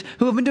sisters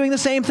who have been doing the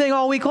same thing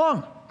all week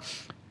long.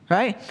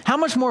 Right? How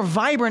much more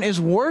vibrant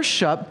is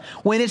worship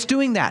when it's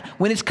doing that,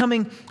 when it's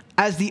coming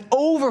as the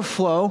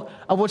overflow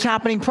of what's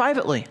happening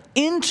privately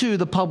into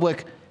the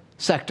public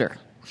sector,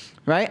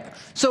 right?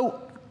 So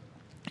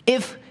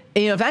if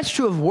that's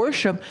true of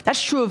worship,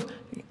 that's true of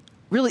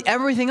really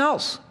everything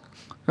else,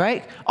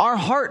 right? Our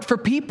heart for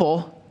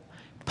people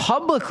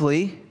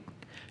publicly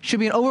should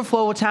be an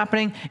overflow of what's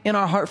happening in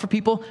our heart for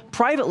people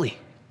privately,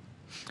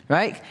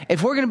 right?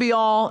 If we're going to be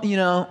all,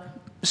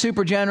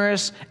 super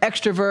generous,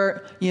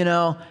 extrovert,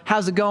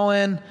 how's it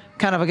going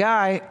kind of a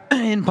guy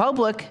in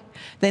public,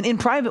 then in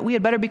private, we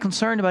had better be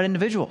concerned about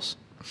individuals,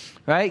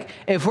 right?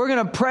 If we're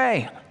going to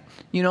pray,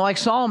 like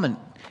Solomon,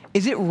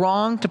 is it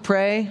wrong to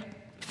pray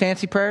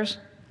fancy prayers?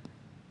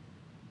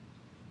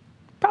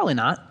 Probably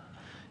not,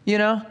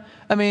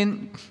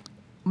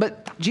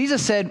 but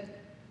Jesus said,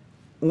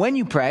 when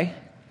you pray,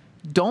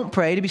 don't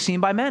pray to be seen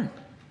by men.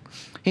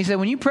 He said,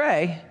 when you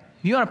pray,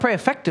 if you want to pray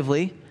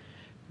effectively,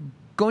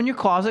 go in your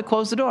closet,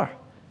 close the door,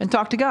 and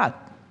talk to God,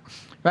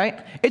 right?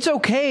 It's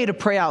okay to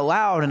pray out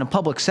loud in a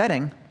public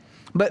setting,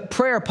 but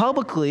prayer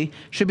publicly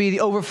should be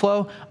the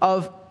overflow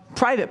of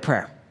private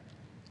prayer,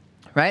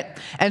 right?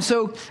 And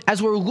so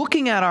as we're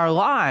looking at our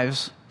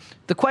lives,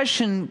 the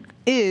question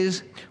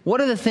is,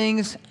 what are the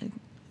things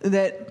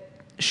that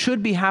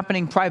should be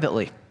happening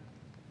privately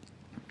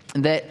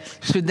that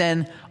should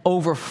then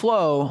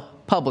overflow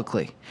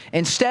publicly?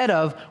 Instead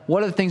of,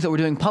 what are the things that we're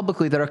doing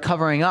publicly that are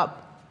covering up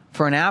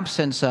for an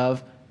absence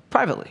of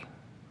privately,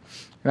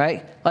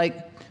 right?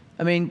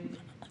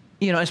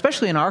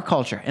 Especially in our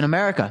culture, in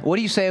America, what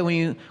do you say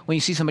when you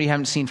see somebody you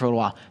haven't seen for a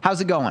while?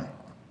 How's it going?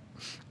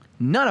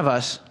 None of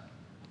us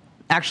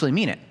actually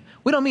mean it.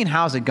 We don't mean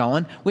how's it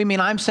going. We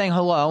mean I'm saying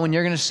hello, and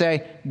you're going to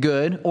say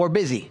good or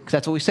busy, because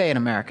that's what we say in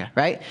America,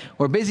 right?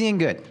 We're busy and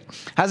good.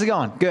 How's it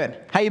going? Good.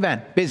 How you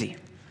been? Busy,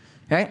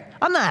 right?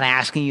 I'm not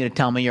asking you to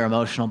tell me your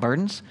emotional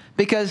burdens,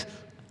 because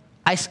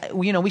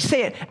we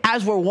say it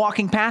as we're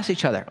walking past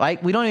each other.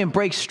 Like, we don't even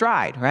break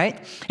stride, right?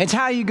 It's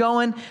how you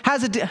going?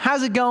 How's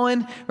it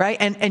going? Right?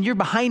 And you're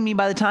behind me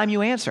by the time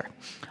you answer.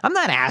 I'm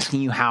not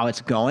asking you how it's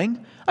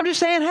going. I'm just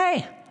saying,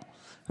 hey,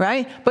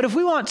 right? But if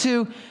we want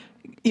to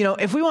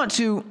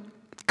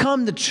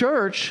come to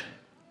church,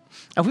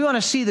 if we want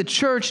to see the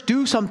church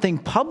do something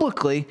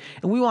publicly,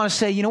 and we want to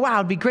say, wow,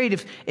 it'd be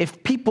great if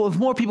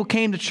more people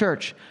came to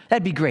church.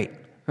 That'd be great,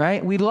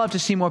 right? We'd love to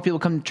see more people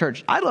come to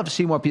church. I'd love to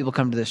see more people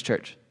come to this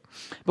church.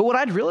 But what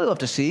I'd really love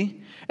to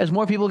see is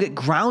more people get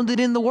grounded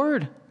in the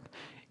Word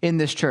in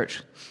this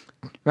church,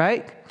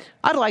 right?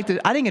 I think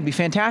it'd be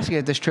fantastic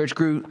if this church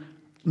grew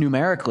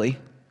numerically.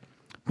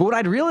 But what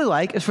I'd really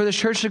like is for this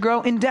church to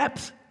grow in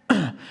depth.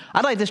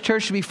 I'd like this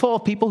church to be full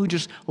of people who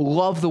just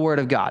love the Word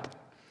of God.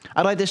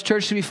 I'd like this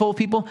church to be full of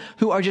people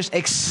who are just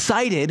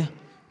excited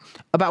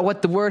about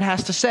what the Word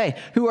has to say,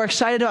 who are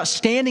excited about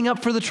standing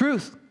up for the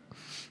truth,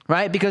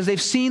 right? Because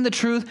they've seen the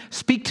truth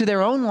speak to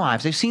their own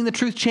lives. They've seen the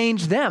truth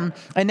change them,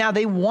 and now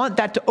they want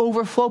that to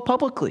overflow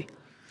publicly,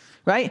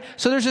 right?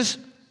 So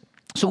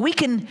we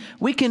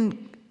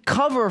can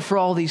cover for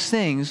all these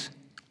things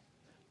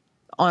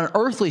on an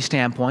earthly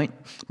standpoint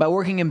by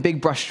working in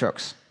big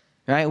brushstrokes,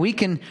 right? We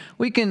can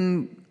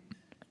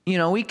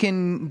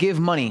give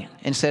money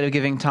instead of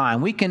giving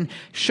time. We can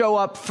show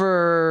up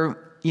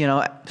for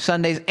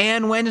Sundays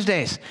and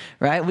Wednesdays,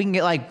 right? We can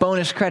get like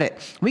bonus credit.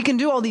 We can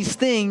do all these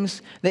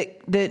things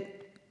that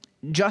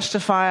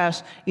justify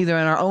us either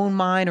in our own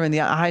mind or in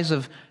the eyes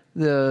of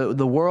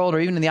the world or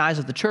even in the eyes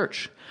of the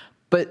church.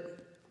 But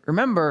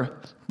remember,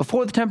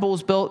 before the temple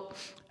was built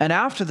and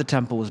after the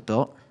temple was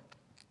built,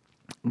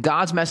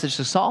 God's message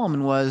to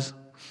Solomon was,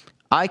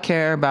 I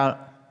care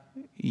about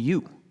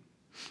you.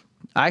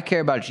 I care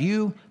about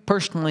you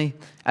personally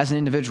as an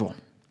individual.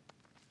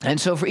 And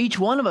so for each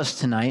one of us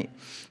tonight,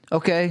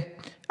 okay,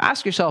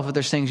 ask yourself if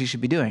there's things you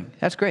should be doing.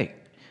 That's great.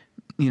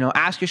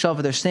 Ask yourself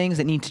if there's things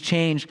that need to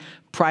change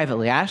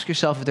privately. Ask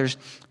yourself if there's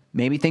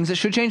maybe things that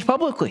should change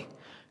publicly,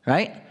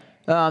 right?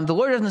 The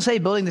Lord doesn't say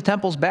building the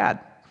temple's bad,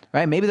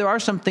 right? Maybe there are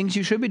some things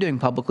you should be doing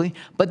publicly,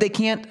 but they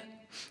can't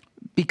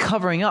be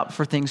covering up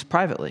for things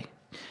privately.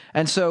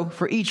 And so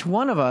for each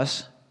one of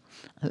us,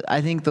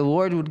 I think the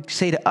Lord would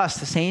say to us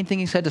the same thing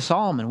he said to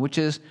Solomon, which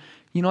is,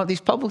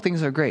 these public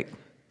things are great.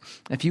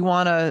 If you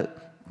want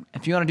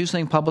to do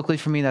something publicly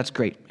for me, that's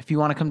great. If you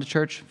want to come to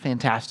church,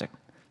 fantastic.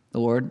 The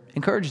Lord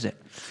encourages it.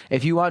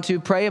 If you want to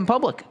pray in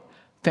public,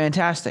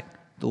 fantastic.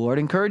 The Lord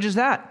encourages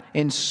that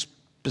in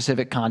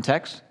specific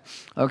contexts.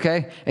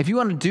 Okay? If you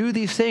want to do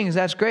these things,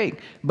 that's great.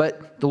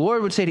 But the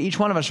Lord would say to each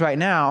one of us right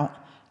now,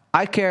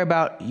 I care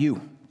about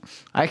you.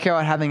 I care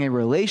about having a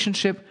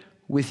relationship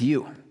with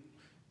you.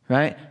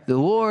 Right? The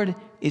Lord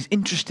is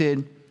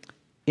interested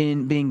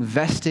in being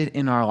vested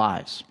in our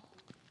lives.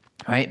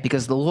 Right?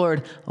 Because the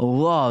Lord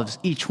loves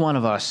each one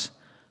of us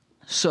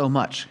so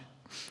much.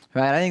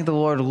 Right? I think the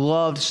Lord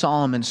loved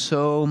Solomon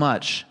so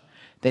much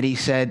that he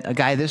said, a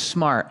guy this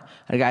smart,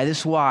 a guy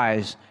this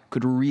wise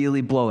could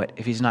really blow it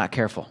if he's not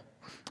careful.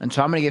 And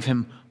so I'm going to give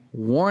him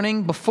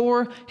warning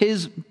before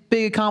his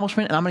big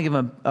accomplishment, and I'm going to give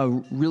him a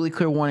really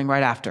clear warning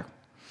right after.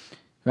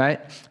 Right?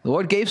 The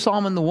Lord gave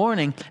Solomon the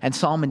warning, and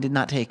Solomon did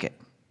not take it.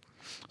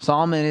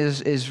 Solomon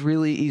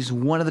he's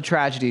one of the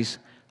tragedies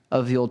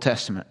of the Old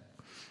Testament.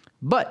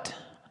 But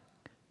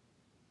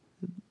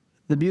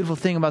the beautiful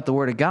thing about the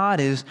Word of God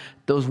is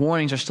those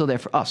warnings are still there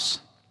for us,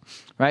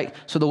 right?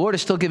 So the Lord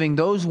is still giving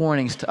those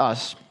warnings to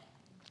us,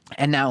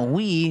 and now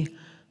we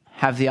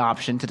have the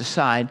option to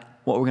decide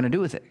what we're going to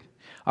do with it.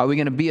 Are we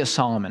going to be a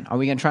Solomon? Are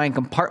we going to try and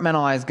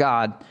compartmentalize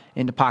God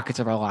into pockets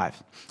of our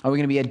life? Are we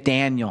going to be a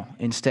Daniel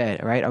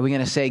instead, right? Are we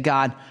going to say,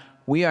 God,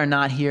 we are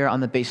not here on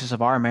the basis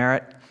of our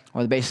merit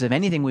or the basis of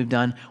anything we've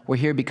done. We're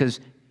here because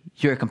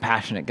you're a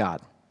compassionate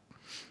God,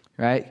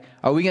 right?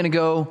 Are we going to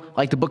go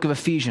like the book of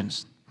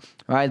Ephesians,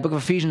 right? The book of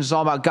Ephesians is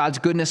all about God's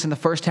goodness in the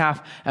first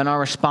half and our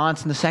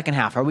response in the second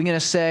half. Are we going to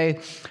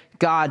say,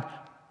 God,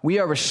 we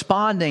are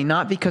responding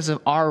not because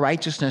of our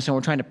righteousness and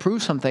we're trying to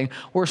prove something.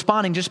 We're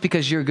responding just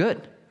because you're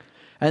good.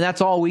 And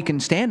that's all we can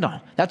stand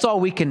on. That's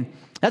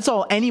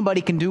all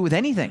anybody can do with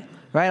anything,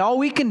 right? All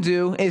we can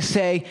do is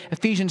say,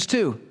 Ephesians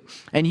 2,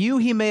 and you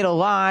he made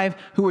alive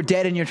who were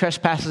dead in your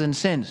trespasses and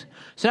sins.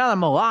 So now that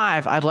I'm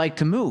alive, I'd like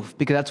to move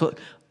because that's what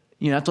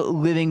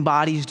living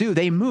bodies do.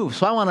 They move.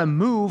 So I want to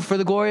move for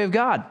the glory of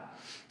God.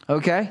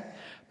 Okay?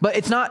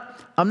 But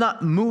I'm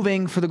not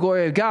moving for the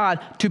glory of God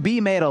to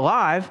be made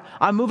alive.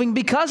 I'm moving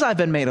because I've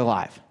been made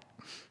alive.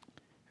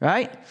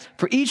 Right?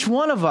 For each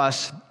one of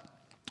us,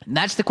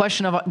 that's the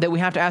question that we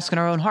have to ask in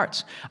our own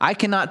hearts. I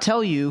cannot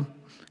tell you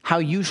how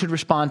you should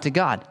respond to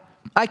God.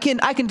 I can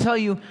tell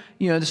you,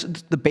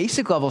 the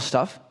basic level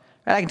stuff.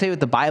 Right? I can tell you what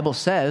the Bible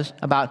says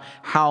about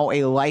how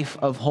a life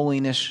of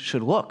holiness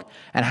should look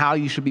and how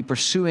you should be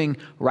pursuing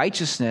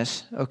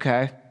righteousness.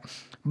 Okay,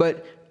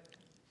 but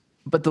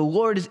the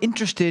Lord is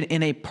interested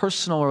in a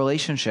personal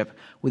relationship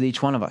with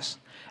each one of us,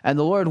 and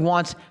the Lord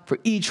wants for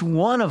each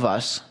one of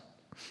us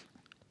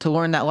to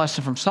learn that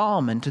lesson from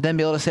Solomon, to then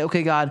be able to say,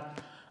 okay, God,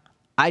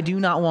 I do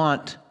not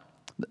want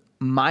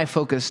my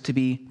focus to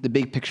be the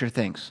big picture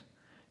things,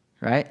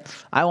 right?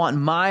 I want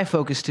my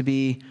focus to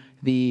be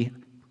the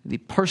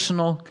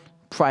personal,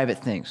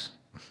 private things.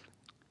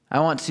 I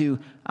want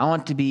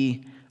to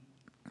be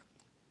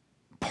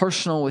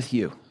personal with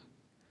you,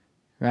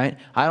 right?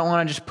 I don't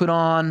want to just put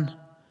on,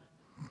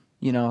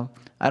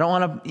 I don't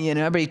want to,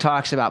 everybody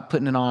talks about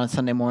putting it on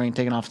Sunday morning,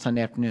 taking off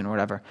Sunday afternoon or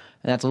whatever.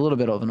 And that's a little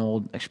bit of an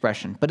old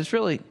expression, but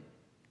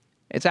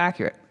it's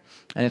accurate.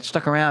 And it's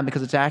stuck around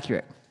because it's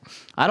accurate.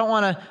 I don't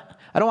want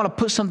to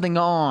put something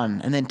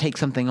on and then take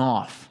something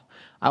off.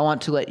 I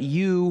want to let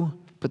you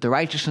put the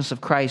righteousness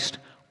of Christ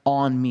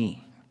on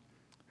me,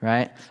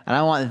 right? And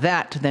I want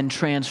that to then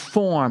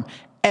transform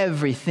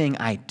everything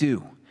I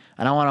do.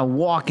 And I want to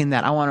walk in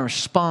that. I want to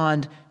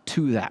respond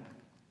to that.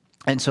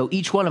 And so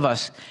each one of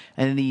us,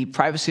 in the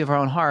privacy of our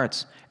own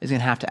hearts, is going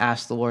to have to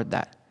ask the Lord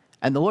that.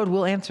 And the Lord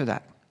will answer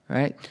that,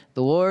 right?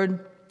 The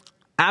Lord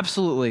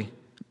absolutely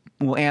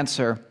will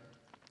answer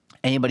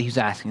anybody who's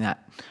asking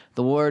that.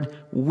 The Lord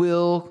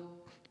will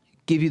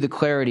give you the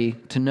clarity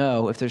to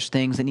know if there's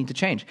things that need to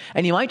change.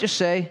 And you might just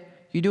say,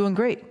 you're doing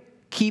great.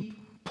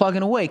 Keep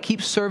plugging away.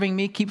 Keep serving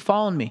me. Keep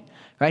following me.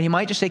 Right? He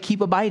might just say, keep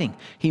abiding.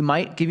 He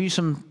might give you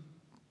some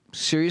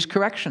serious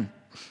correction.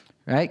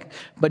 Right?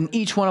 But in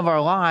each one of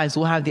our lives,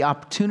 we'll have the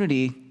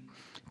opportunity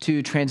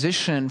to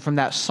transition from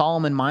that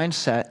Solomon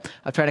mindset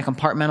of trying to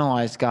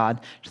compartmentalize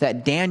God to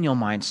that Daniel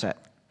mindset,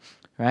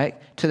 right?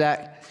 To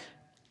that,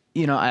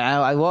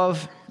 I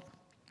love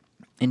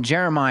in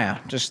Jeremiah,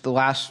 just the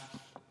last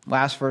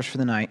verse for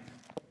the night.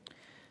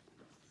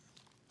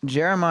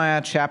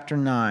 Jeremiah chapter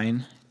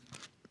 9,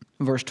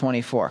 verse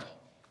 24.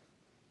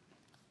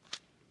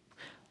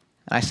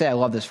 I say I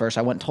love this verse.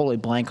 I went totally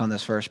blank on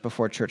this verse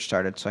before church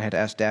started, so I had to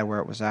ask Dad where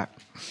it was at.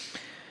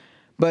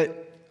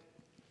 But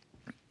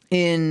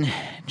in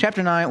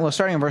chapter 9,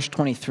 starting in verse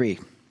 23,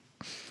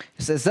 it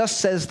says, "Thus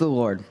says the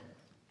Lord,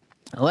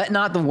 let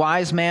not the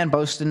wise man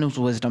boast in his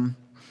wisdom,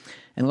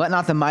 and let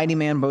not the mighty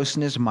man boast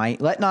in his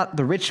might. Let not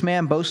the rich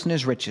man boast in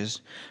his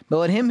riches, but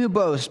let him who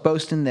boasts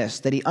boast in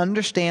this, that he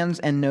understands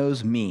and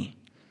knows me,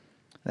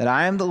 that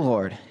I am the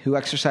Lord, who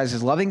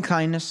exercises loving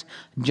kindness,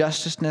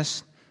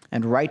 justice,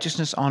 and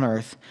righteousness on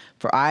earth,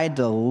 for I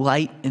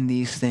delight in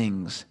these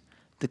things,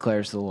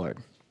 declares the Lord."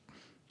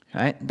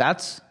 Right?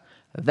 That's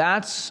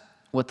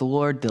what the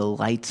Lord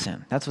delights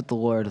in. That's what the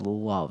Lord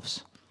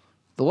loves.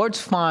 The Lord's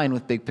fine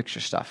with big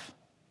picture stuff.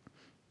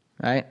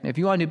 Right? If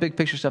you want to do big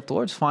picture stuff, the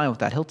Lord's fine with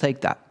that. He'll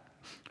take that.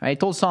 Right? He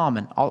told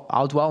Solomon,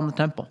 I'll dwell in the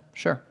temple.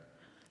 Sure.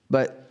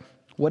 But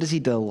what does he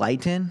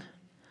delight in?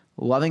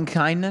 Loving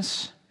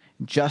kindness,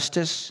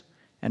 justice,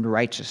 and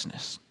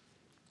righteousness.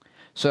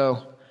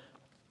 So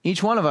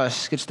each one of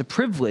us gets the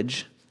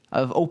privilege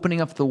of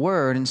opening up the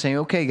Word and saying,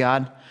 okay,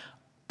 God,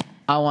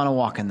 I want to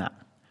walk in that.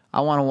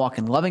 I want to walk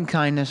in loving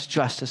kindness,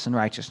 justice, and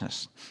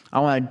righteousness. I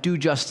want to do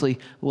justly,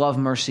 love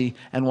mercy,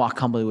 and walk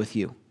humbly with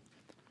you.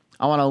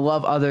 I want to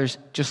love others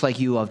just like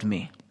you loved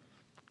me.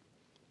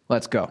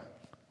 Let's go.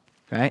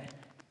 Right?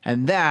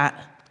 And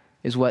that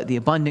is what the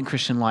abundant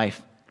Christian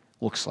life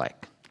looks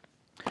like.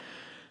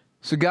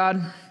 So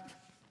God,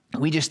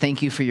 we just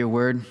thank you for your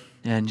word.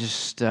 And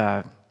just,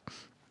 God,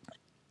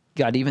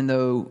 even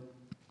though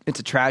it's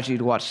a tragedy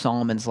to watch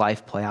Solomon's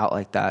life play out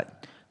like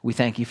that, we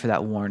thank you for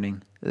that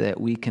warning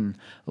that we can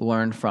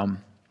learn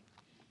from.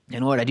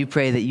 And Lord, I do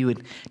pray that you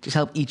would just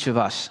help each of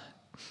us,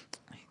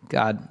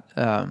 God,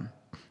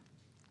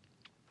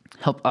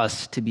 help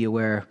us to be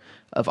aware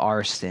of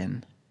our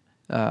sin.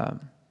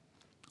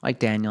 Like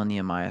Daniel and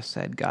Nehemiah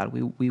said, God,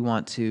 we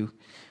want to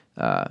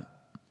not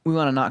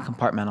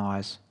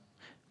compartmentalize.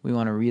 We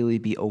want to really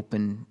be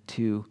open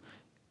to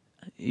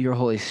your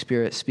Holy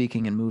Spirit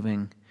speaking and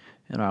moving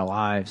in our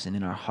lives and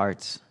in our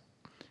hearts.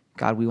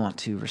 God, we want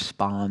to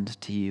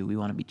respond to you. We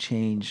want to be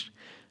changed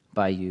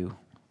by you.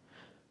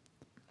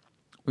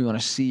 We want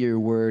to see your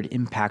word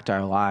impact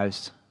our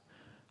lives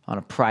on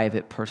a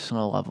private,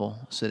 personal level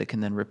so that it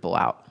can then ripple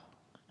out.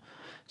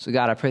 So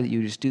God, I pray that you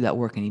would just do that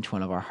work in each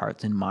one of our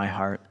hearts, in my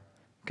heart.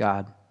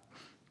 God,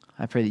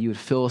 I pray that you would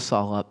fill us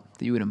all up,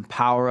 that you would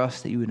empower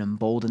us, that you would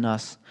embolden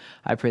us.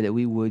 I pray that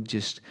we would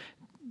just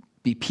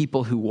be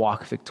people who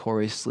walk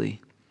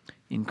victoriously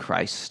in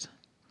Christ.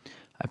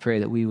 I pray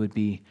that we would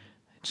be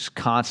just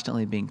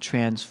constantly being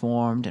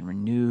transformed and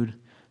renewed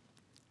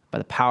by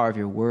the power of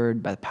your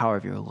word, by the power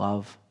of your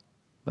love,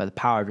 by the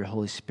power of your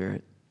Holy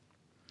Spirit.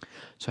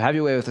 So have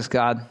your way with us,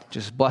 God.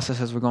 Just bless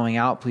us as we're going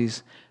out.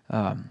 Please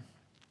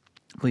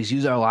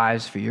use our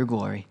lives for your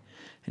glory.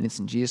 And it's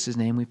in Jesus'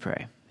 name we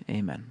pray.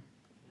 Amen.